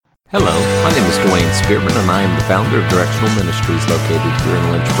Hello, my name is Dwayne Spearman, and I am the founder of Directional Ministries located here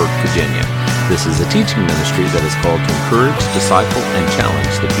in Lynchburg, Virginia. This is a teaching ministry that is called to encourage, disciple, and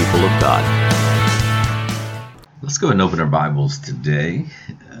challenge the people of God. Let's go ahead and open our Bibles today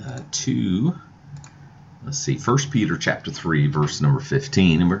to 1 Peter chapter 3, verse number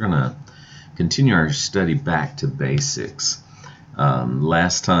 15, and we're going to continue our study back to basics.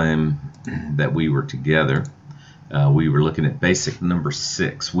 Last time that we were together, we were looking at basic number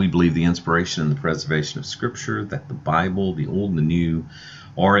 6. We believe the inspiration and the preservation of Scripture, that the Bible, the Old and the New,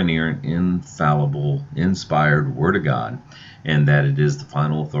 are inerrant, infallible, inspired Word of God, and that it is the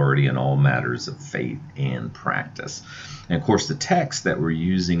final authority in all matters of faith and practice. And of course, the text that we're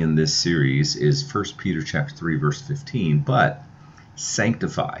using in this series is 1 Peter chapter 3, verse 15. But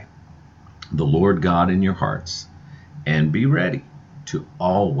sanctify the Lord God in your hearts, and be ready to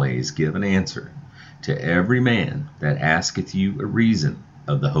always give an answer to every man that asketh you a reason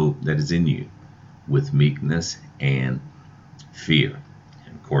of the hope that is in you, with meekness and fear.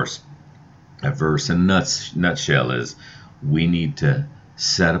 And of course, a verse in a nutshell is we need to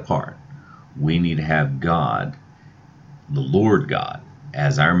set apart. We need to have God, the Lord God,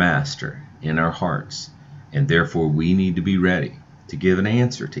 as our master in our hearts. And therefore we need to be ready to give an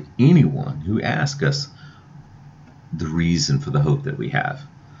answer to anyone who asks us the reason for the hope that we have.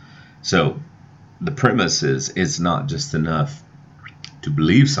 So the premise is it's not just enough to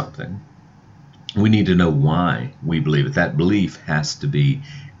believe something. We need to know why we believe it. That belief has to be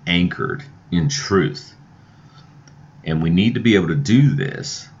anchored in truth. And we need to be able to do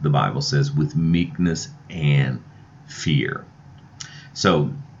this, the Bible says, with meekness and fear.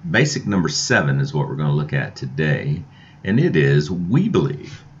 So basic number 7 is what we're going to look at today. And it is, we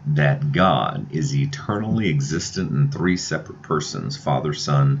believe that God is eternally existent in 3 separate persons, Father,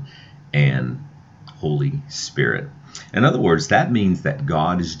 Son, and Holy Spirit. In other words, that means that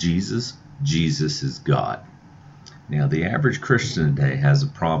God is Jesus, Jesus is God. Now, the average Christian today has a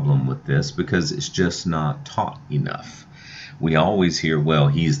problem with this because it's just not taught enough. We always hear, well,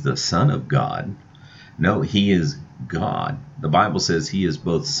 he's the Son of God. No, he is God. The Bible says he is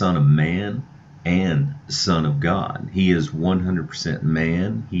both Son of Man and Son of God. He is 100%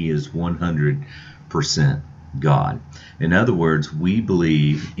 man. He is 100% God. In other words, we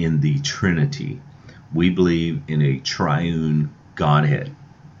believe in the Trinity. We believe in a triune Godhead.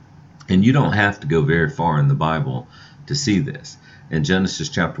 And you don't have to go very far in the Bible to see this. In Genesis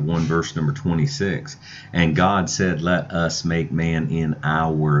chapter 1, verse number 26, and God said, let us make man in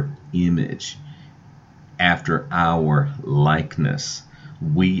our image, after our likeness.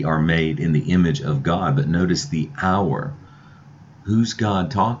 We are made in the image of God. But notice the our. Who's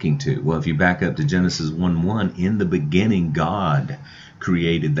God talking to? Well, if you back up to Genesis 1:1, in the beginning God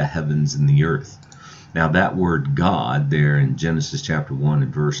created the heavens and the earth. Now that word God there in Genesis chapter 1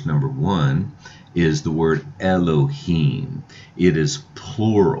 and verse number 1 is the word Elohim. It is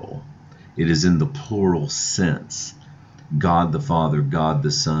plural. It is in the plural sense. God the Father, God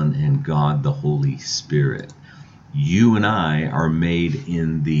the Son, and God the Holy Spirit. You and I are made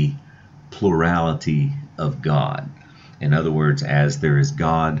in the plurality of God. In other words, as there is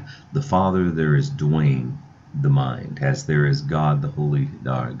God the Father, there is Dwayne the mind. As there is God the Holy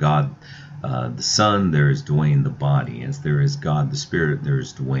God the Son, there is Dwayne the body. As there is God the Spirit, there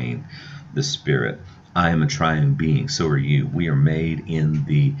is Dwayne the Spirit. I am a triune being, so are you. We are made in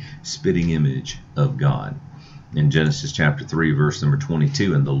the spitting image of God. In Genesis chapter 3, verse number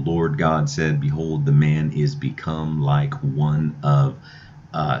 22, and the Lord God said, behold, the man is become like one of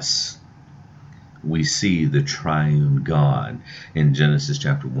us. We see the triune God in Genesis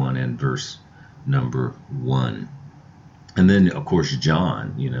chapter 1 and verse number 1. And then, of course,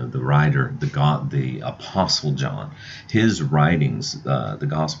 John, the writer, the Apostle John, his writings, the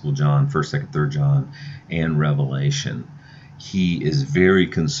Gospel of John, 1st, 2nd, 3rd John, and Revelation, he is very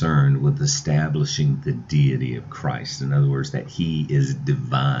concerned with establishing the deity of Christ. In other words, that he is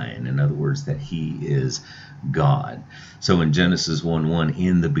divine. In other words, that he is God. So in Genesis 1:1,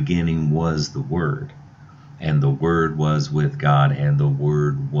 in the beginning was the Word, and the Word was with God, and the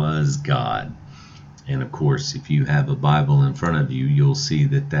Word was God. And of course, if you have a Bible in front of you, you'll see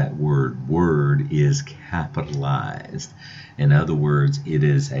that word is capitalized. In other words, it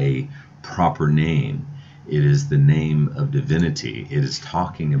is a proper name. It is the name of divinity. It is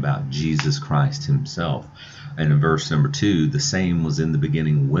talking about Jesus Christ himself. And in verse number 2, the same was in the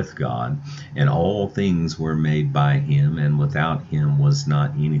beginning with God, and all things were made by him, and without him was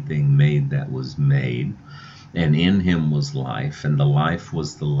not anything made that was made. And in him was life, and the life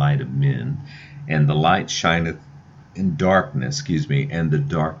was the light of men. And the light shineth in darkness, and the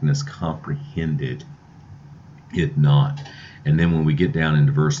darkness comprehended it not. And then when we get down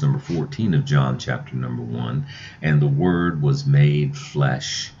into verse number 14 of John chapter number 1, and the Word was made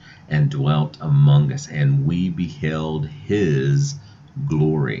flesh and dwelt among us, and we beheld his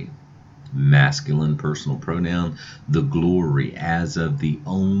glory. Masculine personal pronoun, the glory as of the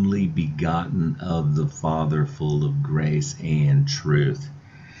only begotten of the Father, full of grace and truth.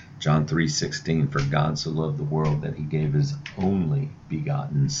 John 3:16, for God so loved the world that he gave his only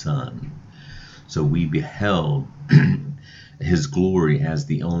begotten Son. So we beheld his glory as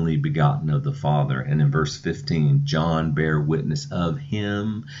the only begotten of the Father. And in verse 15, John bare witness of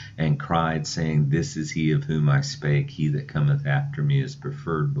him and cried, saying, this is he of whom I spake. He that cometh after me is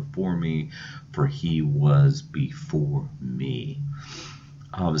preferred before me, for he was before me.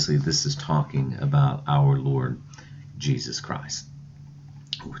 Obviously, this is talking about our Lord Jesus Christ.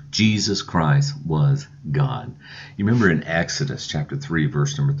 Jesus Christ was God. You remember in Exodus chapter 3,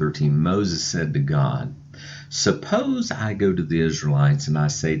 verse number 13, Moses said to God, suppose I go to the Israelites and I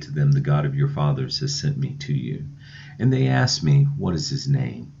say to them, the God of your fathers has sent me to you. And they ask me, what is his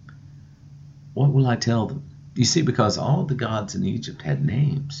name? What will I tell them? You see, because all the gods in Egypt had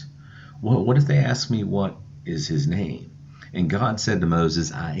names. What if they ask me, what is his name? And God said to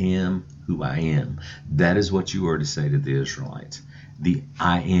Moses, I am who I am. That is what you are to say to the Israelites. The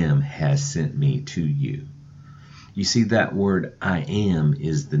I am has sent me to you. You see, that word I am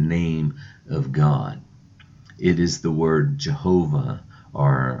is the name of God. It is the word Jehovah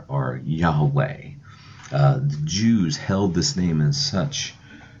or Yahweh. The Jews held this name in such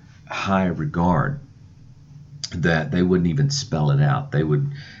high regard that they wouldn't even spell it out. They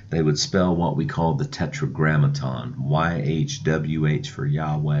would spell what we call the Tetragrammaton, YHWH for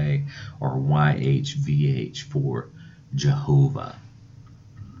Yahweh or YHVH for Jehovah.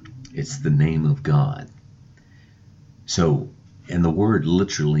 It's the name of God. So, and the word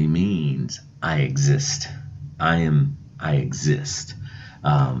literally means I exist. I exist.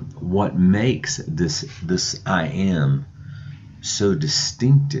 What makes this I am so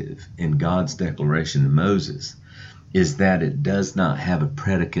distinctive in God's declaration to Moses is that it does not have a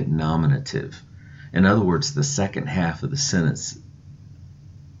predicate nominative. In other words, the second half of the sentence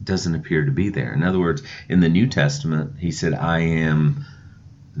doesn't appear to be there. In other words, in the New Testament, he said, I am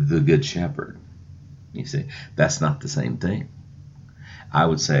the good shepherd. You see, that's not the same thing. I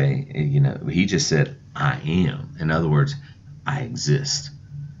would say, he just said, I am. In other words, I exist.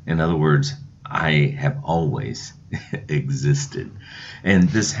 In other words, I have always existed. And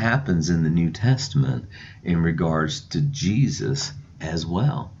this happens in the New Testament in regards to Jesus as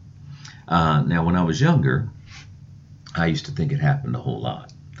well. Now, when I was younger, I used to think it happened a whole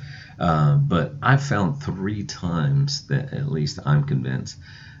lot. But I found 3 times that, at least I'm convinced,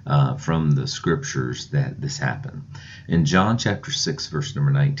 from the scriptures that this happened. In John chapter 6, verse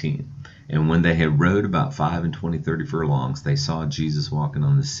number 19, and when they had rowed about 25 furlongs, they saw Jesus walking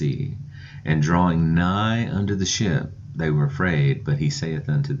on the sea, and drawing nigh unto the ship, they were afraid, but he saith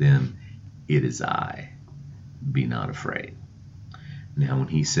unto them, it is I, be not afraid. Now when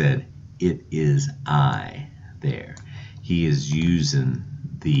he said, it is I there, he is using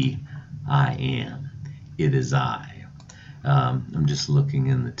the I am. It is I. I'm just looking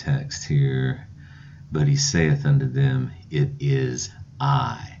in the text here. But he saith unto them, it is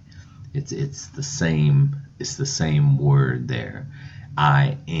I. It's the same word there.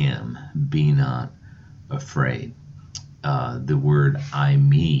 I am, be not afraid. The word I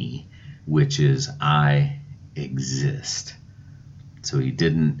me, which is I exist. So he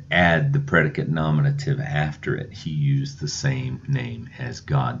didn't add the predicate nominative after it. He used the same name as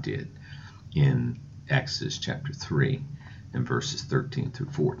God did in Exodus chapter 3 and verses 13 through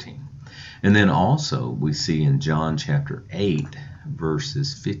 14. And then also we see in John chapter 8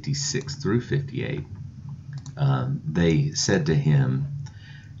 verses 56 through 58, they said to him,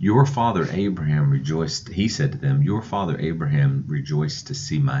 your father Abraham rejoiced, he said to them, your father Abraham rejoiced to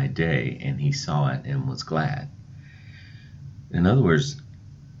see my day, and he saw it and was glad. In other words,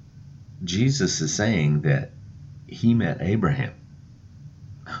 Jesus is saying that he met Abraham,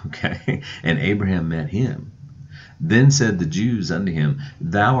 okay, and Abraham met him. Then said the Jews unto him,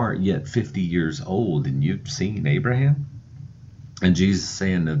 thou art yet 50 years old, and you've seen Abraham? And Jesus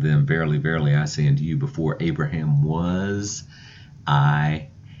saying to them, verily, verily, I say unto you, before Abraham was, I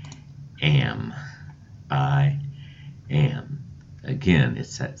am. I am. Again,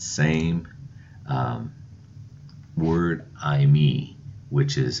 it's that same word, I me,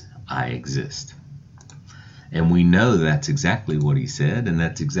 which is I exist. And we know that's exactly what he said, and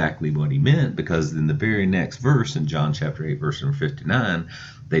that's exactly what he meant, because in the very next verse, in John chapter 8, verse number 59,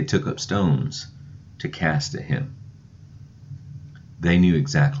 they took up stones to cast at him. They knew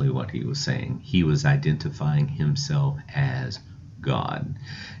exactly what he was saying. He was identifying himself as God.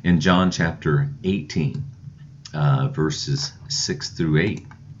 In John chapter 18, verses 6 through 8,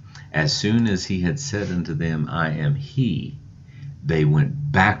 as soon as he had said unto them, I am he, they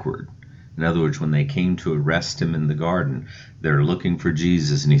went backward. In other words, when they came to arrest him in the garden, they're looking for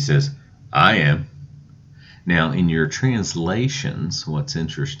Jesus, and he says, I am. Now, in your translations, what's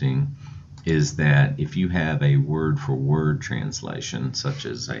interesting is that if you have a word-for-word translation, such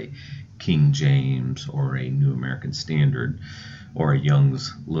as a King James or a New American Standard or a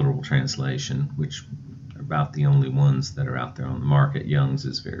Young's literal translation, which are about the only ones that are out there on the market. Young's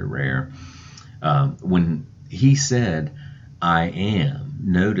is very rare. When he said, I am,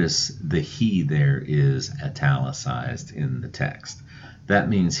 notice the he there is italicized in the text. That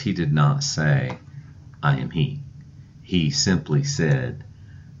means he did not say, I am he. He simply said,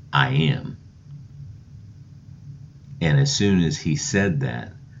 I am. And as soon as he said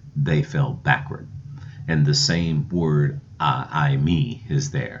that, they fell backward. And the same word, I, me,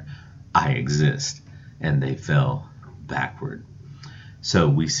 is there. I exist. And they fell backward. So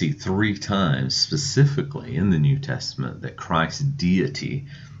we see 3 times specifically in the New Testament that Christ's deity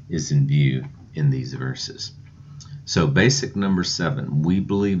is in view in these verses. So basic number 7, we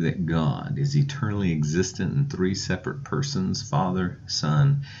believe that God is eternally existent in 3 separate persons, Father,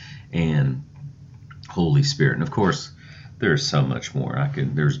 Son, and Holy Spirit. And of course, there's so much more.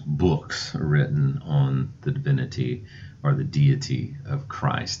 There's books written on the divinity or the deity of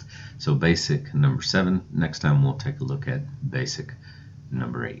Christ. So basic number 7. Next time we'll take a look at basic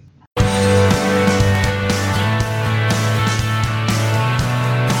number 8.